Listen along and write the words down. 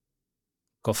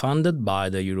co-funded by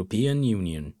the European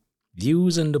Union.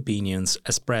 Views and opinions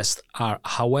expressed are,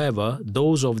 however,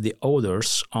 those of the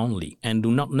authors only and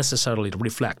do not necessarily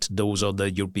reflect those of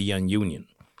the European Union.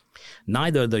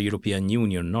 Neither the European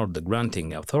Union nor the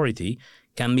granting authority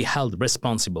can be held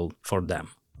responsible for them.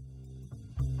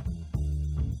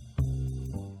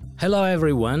 Hello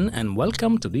everyone and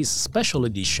welcome to this special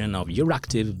edition of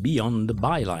Euractiv Beyond the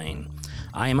Byline.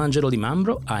 I am Angelo Di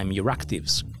Mambro, I'm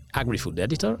Euractiv's agri-food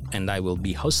editor, and I will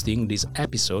be hosting this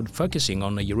episode focusing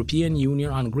on the European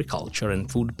Union agriculture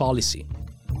and food policy.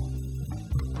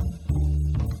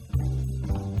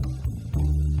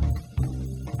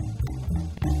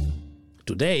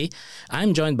 Today,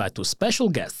 I'm joined by two special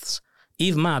guests,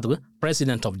 Yves Madre,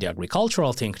 president of the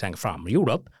agricultural think tank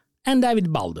Farm-Europe, and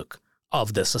David Baldock,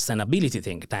 of the sustainability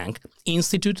think tank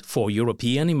Institute for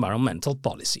European Environmental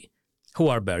Policy, who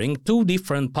are bearing two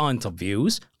different points of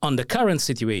views on the current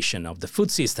situation of the food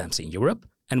systems in Europe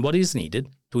and what is needed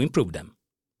to improve them.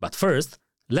 But first,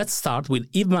 let's start with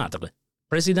Yves Madre,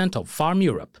 president of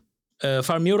Farm-Europe.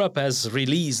 Farm-Europe has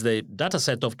released a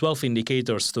dataset of 12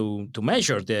 indicators to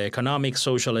measure the economic,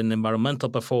 social and environmental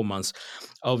performance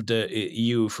of the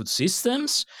EU food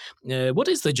systems. What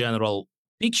is the general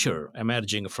picture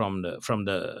emerging from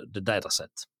the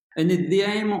dataset? And the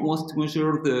aim was to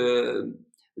measure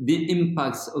the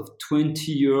impacts of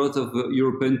 20 years of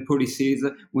European policies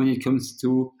when it comes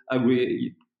to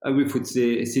agri-food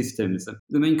systems.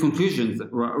 The main conclusions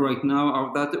right now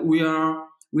are that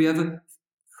we have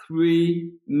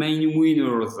three main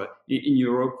winners in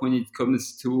Europe when it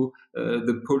comes to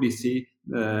the policy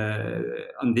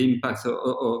and the impacts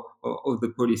of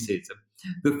the policies.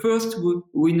 The first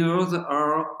winners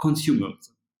are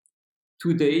consumers.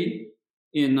 Today,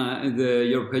 in the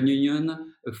European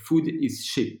Union, food is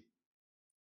cheap,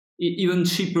 even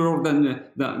cheaper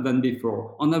than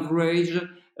before. On average,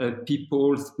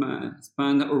 people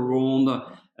spend around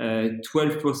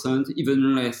 12%,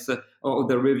 even less, of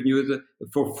their revenues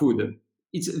for food.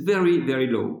 It's very, very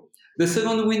low. The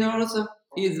second winner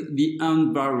is the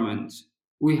environment.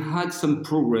 We had some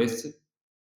progress,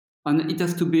 and it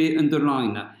has to be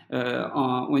underlined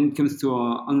when it comes to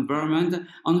our environment.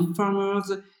 And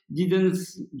farmers didn't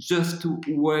just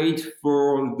wait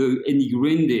for any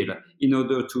Green Deal in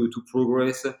order to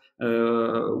progress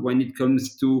when it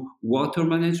comes to water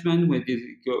management, when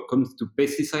it comes to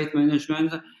pesticide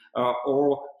management,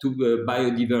 or to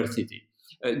biodiversity.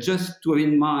 Just to have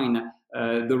in mind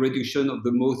the reduction of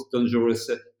the most dangerous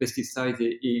pesticides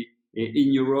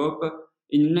in Europe,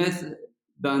 in less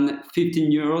than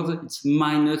 15 years, it's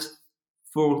minus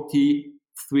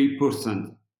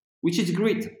 43%, which is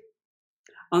great.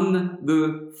 And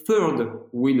the third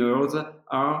winners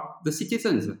are the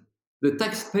citizens, the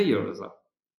taxpayers,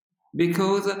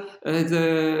 because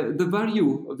the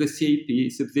value of the CAP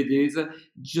subsidies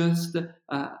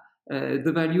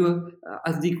the value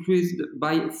has decreased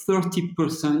by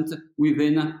 30%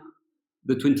 within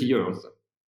the 20 years.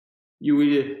 You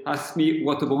will ask me,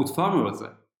 what about farmers?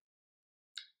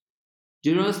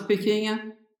 Generally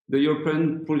speaking, the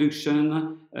European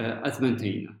production has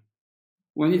maintained.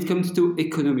 When it comes to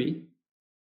economy,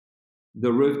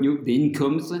 the revenue, the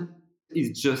incomes,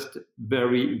 is just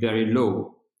very, very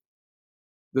low.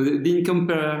 The income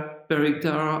per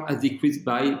hectare has decreased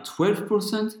by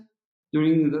 12%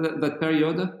 during that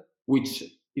period, which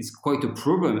is quite a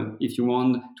problem if you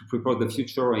want to prepare the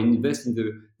future and invest in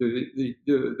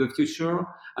the future.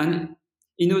 And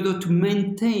in order to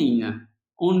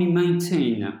only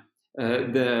maintain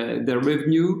the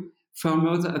revenue,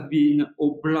 farmers have been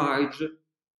obliged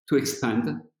to expand,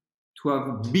 to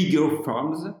have bigger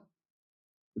farms,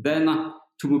 then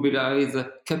to mobilize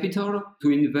capital, to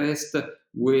invest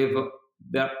with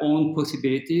their own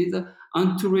possibilities,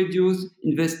 and to reduce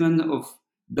investment of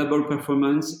double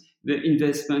performance, the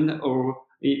investment or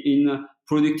in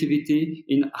productivity,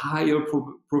 in higher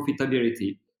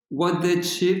profitability. What they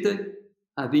achieved,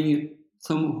 having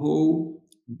somehow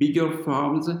bigger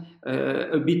farms,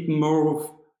 a bit more of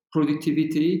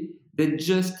productivity, they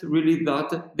just really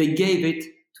thought they gave it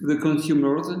to the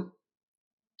consumers,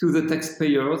 to the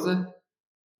taxpayers,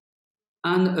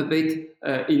 and a bit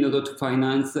in order to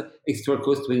finance extra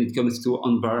costs when it comes to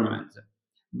environment.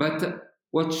 But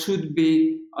what should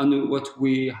be and what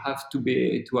we have to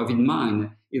have in mind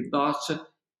is that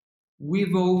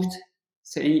without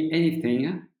saying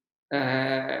anything,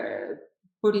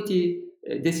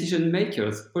 decision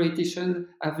makers, politicians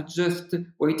have just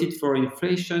waited for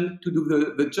inflation to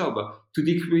do the job, to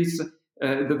decrease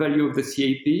the value of the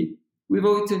CAP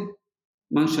without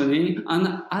mentioning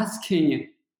and asking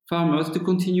farmers to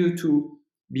continue to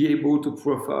be able to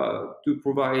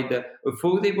provide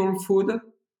affordable food,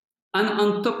 and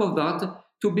on top of that,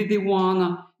 to be the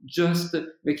one just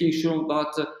making sure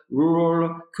that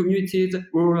rural communities,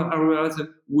 rural areas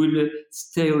will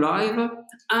stay alive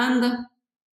and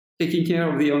taking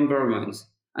care of the environment.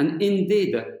 And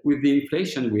indeed, with the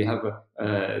inflation we have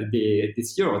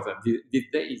this year, these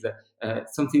days,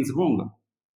 something's wrong.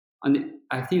 And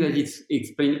I think that it's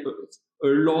explained a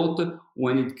lot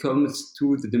when it comes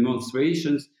to the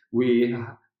demonstrations we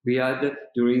had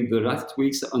during the last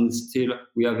weeks, and still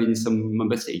we have in some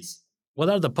member states. What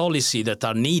are the policies that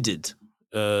are needed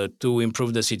to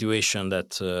improve the situation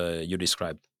that you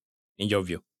described, in your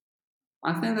view?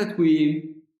 I think that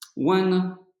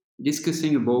when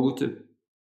discussing about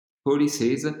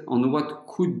policies on what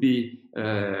could be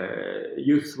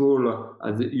useful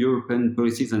as European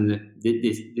policies and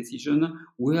decision,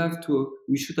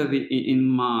 we should have in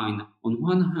mind, on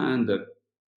one hand,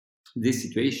 this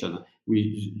situation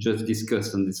we just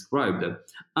discussed and described,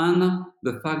 and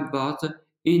the fact that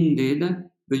indeed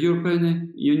the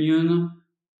European Union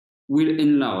will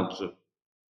enlarge.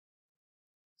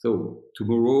 So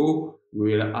tomorrow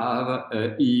we'll have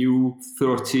EU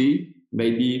 30,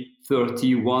 maybe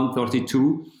 31,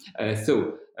 32.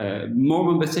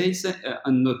 More member states,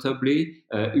 and notably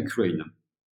Ukraine.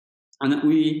 And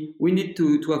we need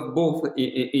to have both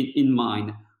in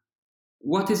mind.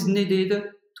 What is needed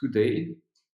today,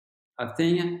 I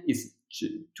think, is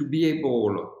to be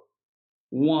able,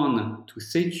 one, to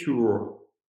secure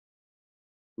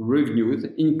revenues,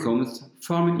 incomes,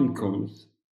 farm incomes,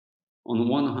 on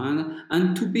one hand,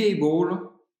 and to be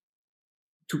able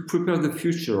to prepare the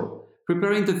future.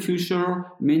 Preparing the future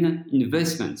means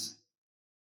investments.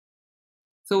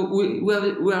 So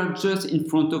we are just in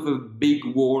front of a big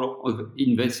wall of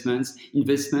investments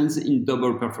in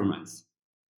double performance.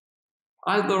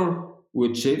 Either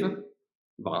we achieve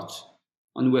that,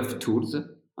 and we have tools,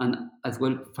 and as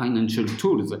well financial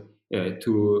tools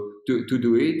to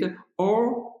do it,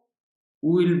 or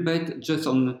we'll bet just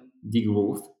on the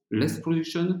growth, less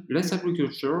production, less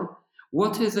agriculture.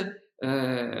 What is,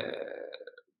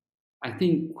 I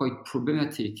think, quite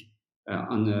problematic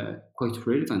and quite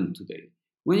relevant today.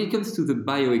 When it comes to the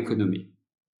bioeconomy,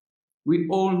 we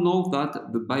all know that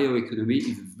the bioeconomy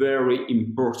is very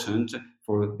important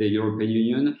for the European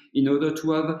Union in order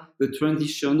to have the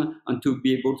transition and to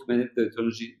be able to manage the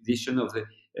transition of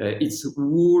its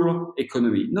whole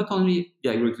economy, not only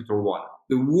the agricultural one,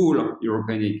 the whole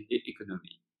European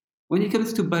economy. When it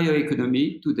comes to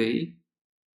bioeconomy today,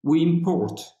 we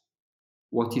import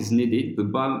what is needed, the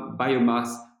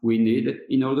biomass we need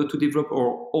in order to develop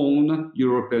our own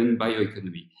European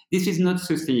bioeconomy. This is not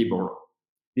sustainable.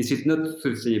 This is not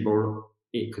sustainable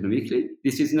economically.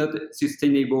 This is not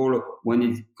sustainable when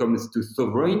it comes to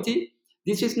sovereignty.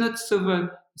 This is not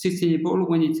sustainable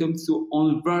when it comes to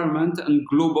environment and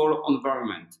global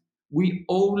environment. We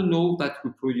all know that we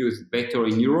produce better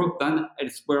in Europe than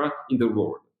elsewhere in the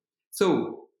world.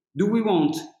 So, do we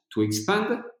want to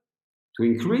expand, to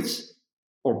increase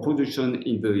our production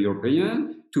in the European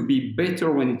Union, to be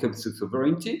better when it comes to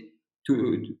sovereignty,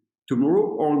 tomorrow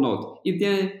or not? If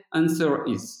the answer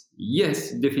is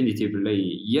yes,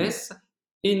 definitively yes,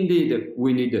 indeed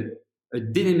we need a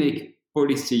dynamic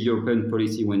policy, European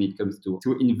policy, when it comes to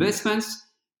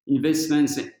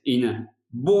investments in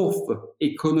both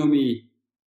economy,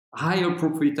 higher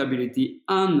profitability,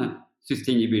 and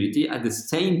sustainability at the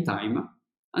same time.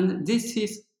 And this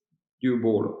is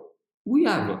doable. We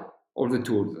have all the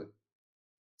tools.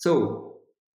 So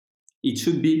it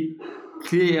should be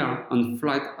clear and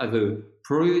flat as a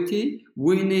priority.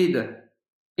 We need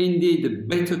indeed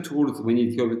better tools when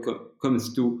it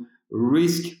comes to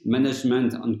risk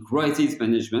management and crisis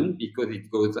management, because it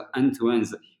goes hand to hand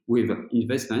with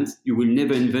investments. You will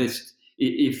never invest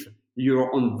if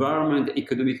your environment,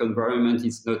 economic environment,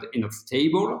 is not enough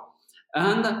stable.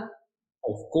 And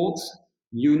of course,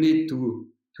 you need to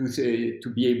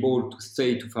be able to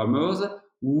say to farmers,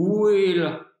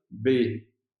 will be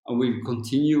and will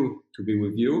continue to be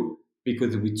with you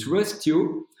because we trust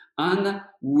you, and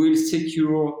will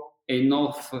secure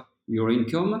enough your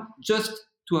income. Just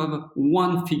to have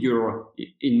one figure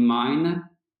in mind,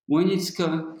 when it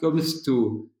comes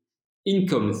to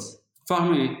incomes,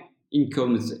 farming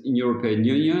incomes in European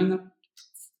Union,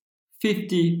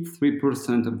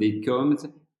 53% of the incomes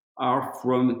are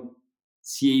from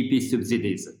CAP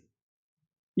subsidies.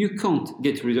 You can't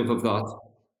get rid of that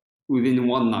within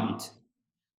one night.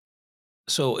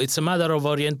 So it's a matter of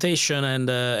orientation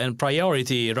and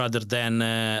priority rather than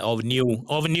of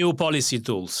new policy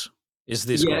tools. Is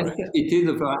this yes, correct? it is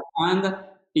and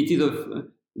it is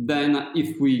then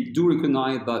if we do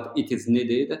recognize that it is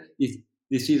needed,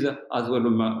 this is as well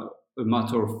a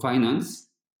matter of finance.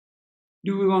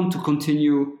 Do we want to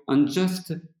continue and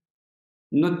just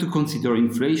not to consider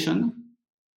inflation?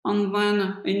 And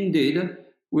then, indeed,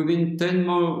 within 10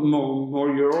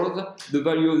 more years, the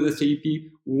value of the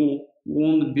CEP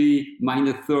won't be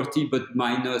minus 30, but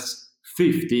minus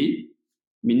 50,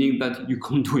 meaning that you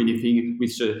can't do anything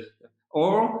with.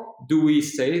 Or do we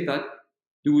say that,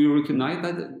 do we recognize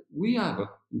that we have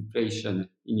inflation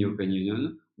in European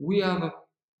Union? We have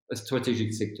a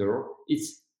strategic sector.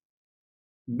 It's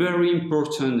very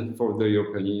important for the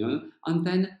European Union, and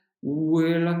then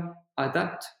we'll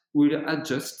adapt, we'll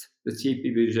adjust the CAP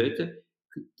budget,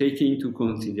 taking into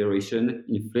consideration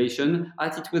inflation,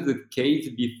 as it was the case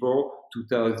before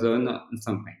 2000 and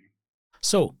something.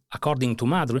 So, according to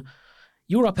Madre,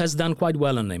 Europe has done quite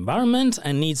well on the environment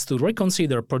and needs to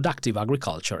reconsider productive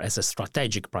agriculture as a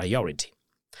strategic priority.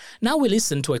 Now we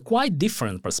listen to a quite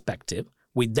different perspective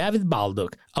with David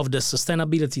Baldock of the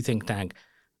sustainability think tank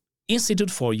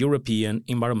Institute for European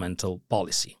Environmental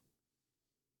Policy.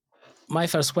 My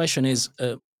first question is,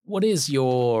 what is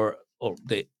the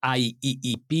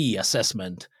IEEP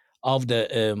assessment of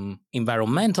the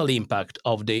environmental impact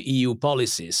of the EU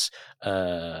policies?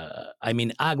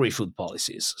 Agri-food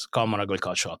policies, common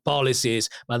agricultural policies,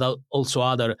 but also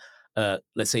other,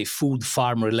 let's say, food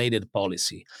farm-related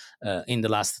policy in the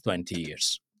last 20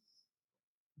 years.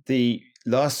 The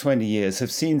last 20 years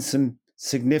have seen some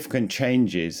significant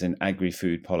changes in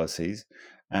agri-food policies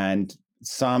and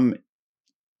some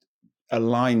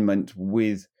alignment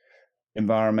with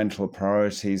environmental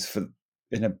priorities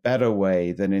in a better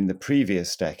way than in the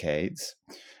previous decades.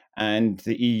 And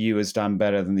the EU has done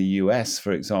better than the US,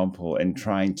 for example, in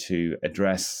trying to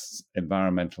address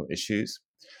environmental issues.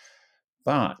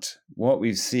 But what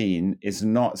we've seen is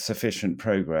not sufficient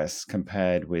progress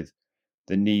compared with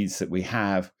the needs that we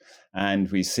have. And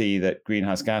we see that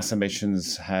greenhouse gas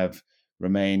emissions have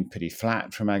remained pretty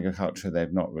flat from agriculture.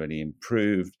 They've not really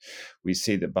improved. We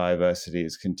see that biodiversity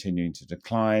is continuing to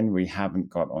decline. We haven't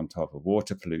got on top of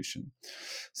water pollution.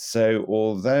 So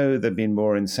although there have been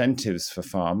more incentives for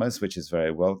farmers, which is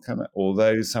very welcome,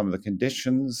 although some of the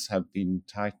conditions have been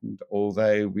tightened,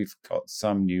 although we've got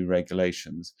some new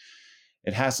regulations,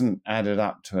 it hasn't added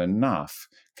up to enough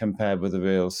compared with the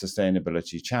real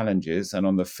sustainability challenges. And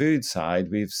on the food side,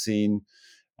 we've seen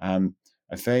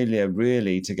a failure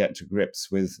really to get to grips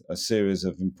with a series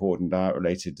of important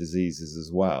diet-related diseases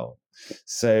as well.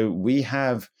 So we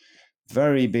have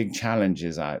very big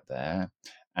challenges out there.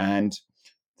 And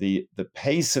the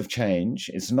pace of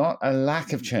change is not a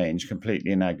lack of change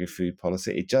completely in agri-food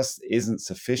policy. It just isn't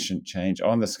sufficient change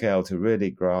on the scale to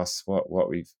really grasp what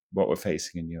we're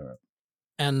facing in Europe.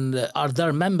 And are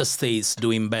there member states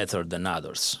doing better than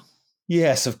others?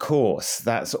 Yes, of course.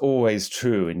 That's always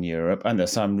true in Europe. And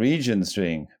there's some regions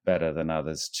doing better than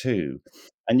others too.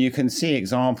 And you can see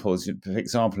examples. For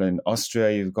example, in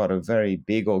Austria, you've got a very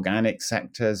big organic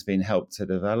sector has been helped to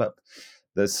develop.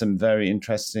 There's some very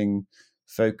interesting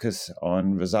focus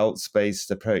on results-based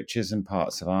approaches in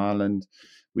parts of Ireland.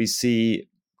 We see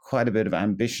quite a bit of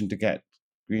ambition to get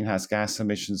greenhouse gas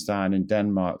emissions down in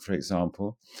Denmark, for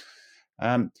example.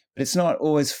 But it's not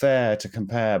always fair to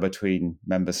compare between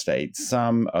member states.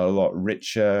 Some are a lot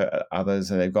richer, others,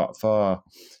 and they've got far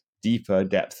deeper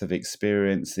depth of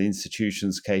experience. The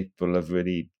institutions capable of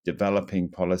really developing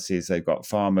policies. They've got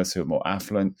farmers who are more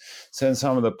affluent. So in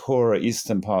some of the poorer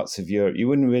eastern parts of Europe, you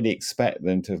wouldn't really expect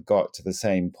them to have got to the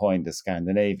same point as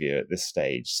Scandinavia at this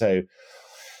stage. So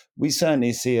we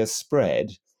certainly see a spread.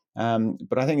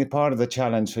 But I think part of the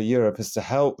challenge for Europe is to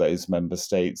help those member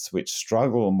states which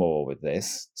struggle more with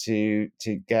this to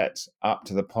get up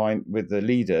to the point with the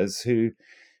leaders who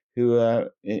are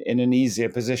in an easier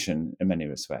position in many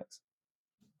respects.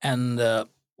 And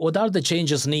what are the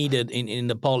changes needed in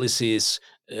the policies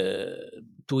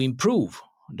to improve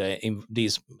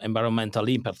these environmental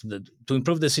impact, to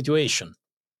improve the situation?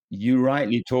 You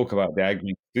rightly talk about the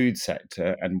agri-food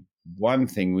sector, and one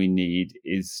thing we need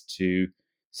is to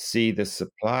see the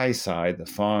supply side, the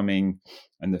farming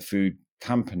and the food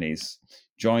companies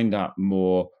joined up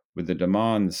more with the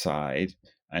demand side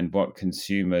and what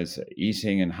consumers are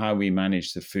eating and how we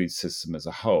manage the food system as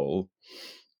a whole.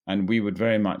 And we would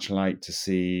very much like to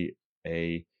see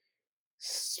a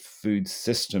food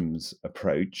systems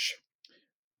approach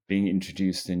being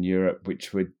introduced in Europe,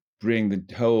 which would bring the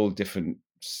whole different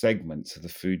segments of the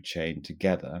food chain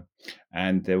together.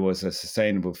 And there was a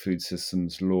sustainable food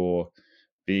systems law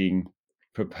being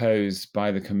proposed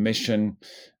by the Commission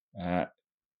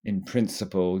in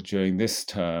principle during this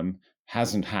term.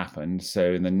 hasn't happened.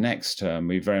 So in the next term,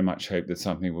 we very much hope that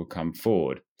something will come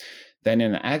forward. Then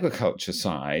in the agriculture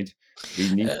side,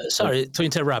 we need... Sorry to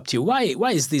interrupt you. Why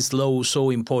is this law so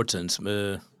important?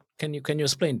 Can you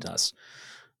explain to us?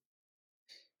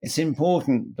 It's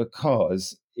important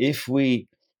because if we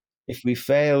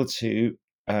fail to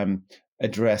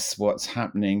address what's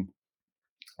happening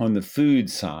on the food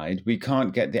side, we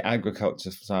can't get the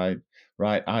agriculture side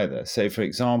right either. So, for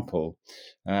example,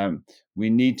 we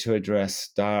need to address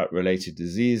diet-related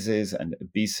diseases and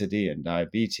obesity and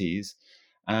diabetes.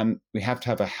 We have to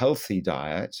have a healthy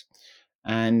diet.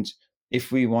 And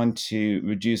if we want to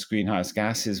reduce greenhouse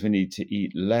gases, we need to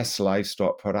eat less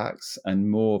livestock products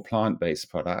and more plant-based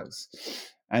products.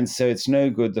 And so it's no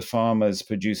good the farmers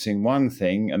producing one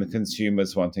thing and the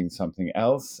consumers wanting something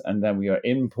else. And then we are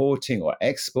importing or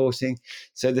exporting.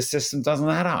 So the system doesn't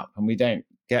add up and we don't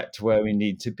get to where we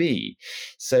need to be.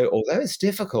 So although it's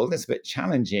difficult, it's a bit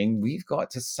challenging, we've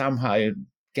got to somehow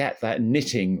get that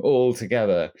knitting all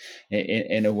together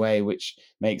in a way which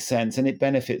makes sense, and it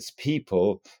benefits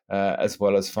people as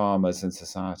well as farmers and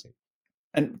society.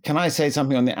 And can I say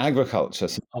something on the agriculture?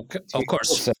 Okay, of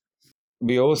course.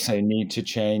 We also need to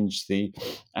change the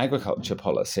agriculture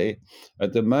policy.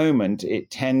 At the moment,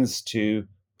 it tends to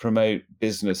promote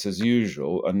business as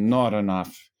usual and not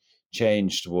enough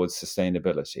change towards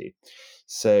sustainability.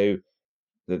 So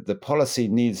the policy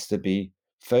needs to be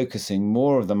focusing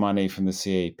more of the money from the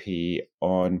CAP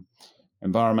on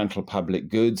environmental public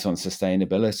goods, on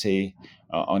sustainability,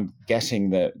 on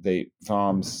getting the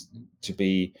farms to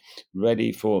be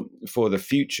ready for the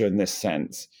future in this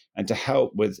sense, and to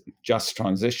help with just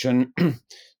transition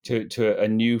to a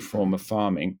new form of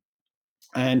farming,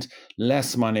 and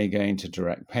less money going to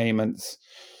direct payments,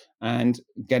 and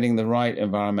getting the right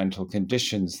environmental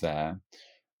conditions there.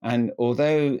 And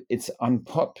although it's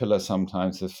unpopular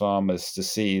sometimes with farmers to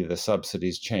see the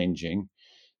subsidies changing,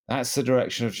 that's the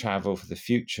direction of travel for the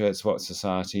future. It's what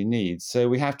society needs. So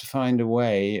we have to find a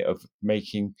way of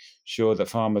making sure that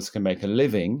farmers can make a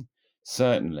living,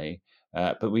 certainly,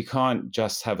 but we can't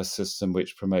just have a system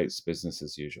which promotes business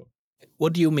as usual.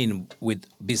 What do you mean with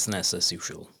business as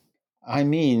usual? I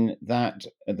mean that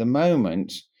at the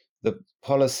moment, the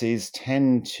policies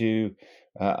tend to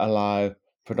allow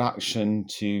production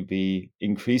to be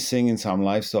increasing in some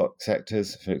livestock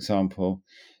sectors, for example.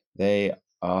 They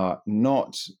are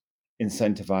not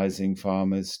incentivizing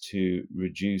farmers to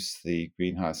reduce the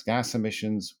greenhouse gas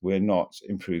emissions. We're not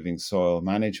improving soil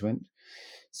management.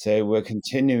 So we're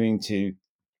continuing to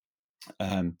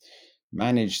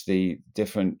manage the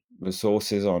different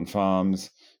resources on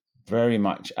farms very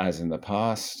much as in the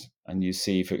past. And you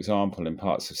see, for example, in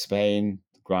parts of Spain,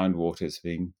 groundwater is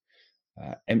being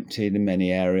emptied in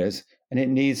many areas, and it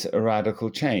needs a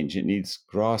radical change. It needs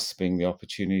grasping the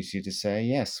opportunity to say,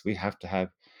 yes, we have to have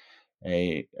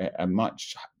a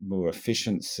much more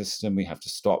efficient system. We have to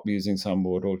stop using some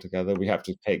water altogether. We have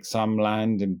to take some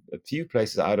land in a few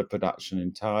places out of production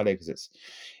entirely because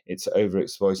it's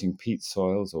overexploiting peat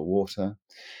soils or water.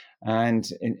 And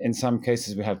in some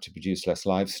cases, we have to produce less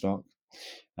livestock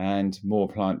and more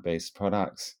plant-based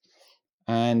products.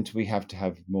 And we have to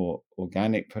have more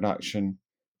organic production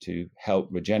to help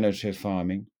regenerative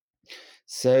farming.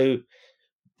 So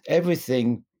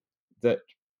everything that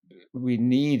we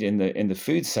need in the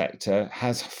food sector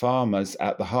has farmers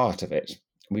at the heart of it.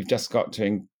 We've just got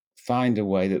to find a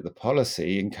way that the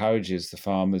policy encourages the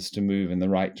farmers to move in the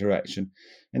right direction.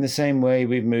 In the same way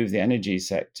we've moved the energy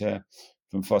sector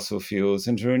from fossil fuels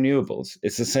into renewables.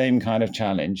 It's the same kind of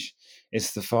challenge.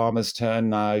 It's the farmers' turn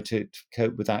now to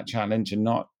cope with that challenge and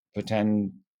not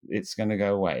pretend it's going to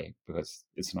go away, because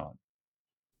it's not.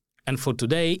 And for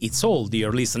today, it's all,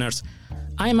 dear listeners.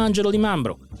 I'm Angelo Di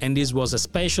Mambro, and this was a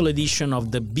special edition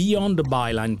of the Beyond the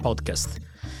Byline podcast.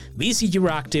 Visit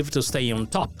Euractiv to stay on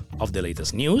top of the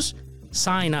latest news.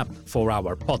 Sign up for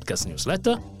our podcast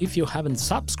newsletter. If you haven't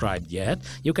subscribed yet,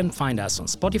 you can find us on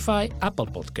Spotify, Apple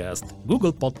Podcast,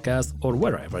 Google Podcast, or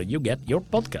wherever you get your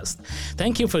podcast.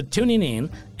 Thank you for tuning in,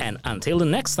 and until the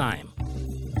next time.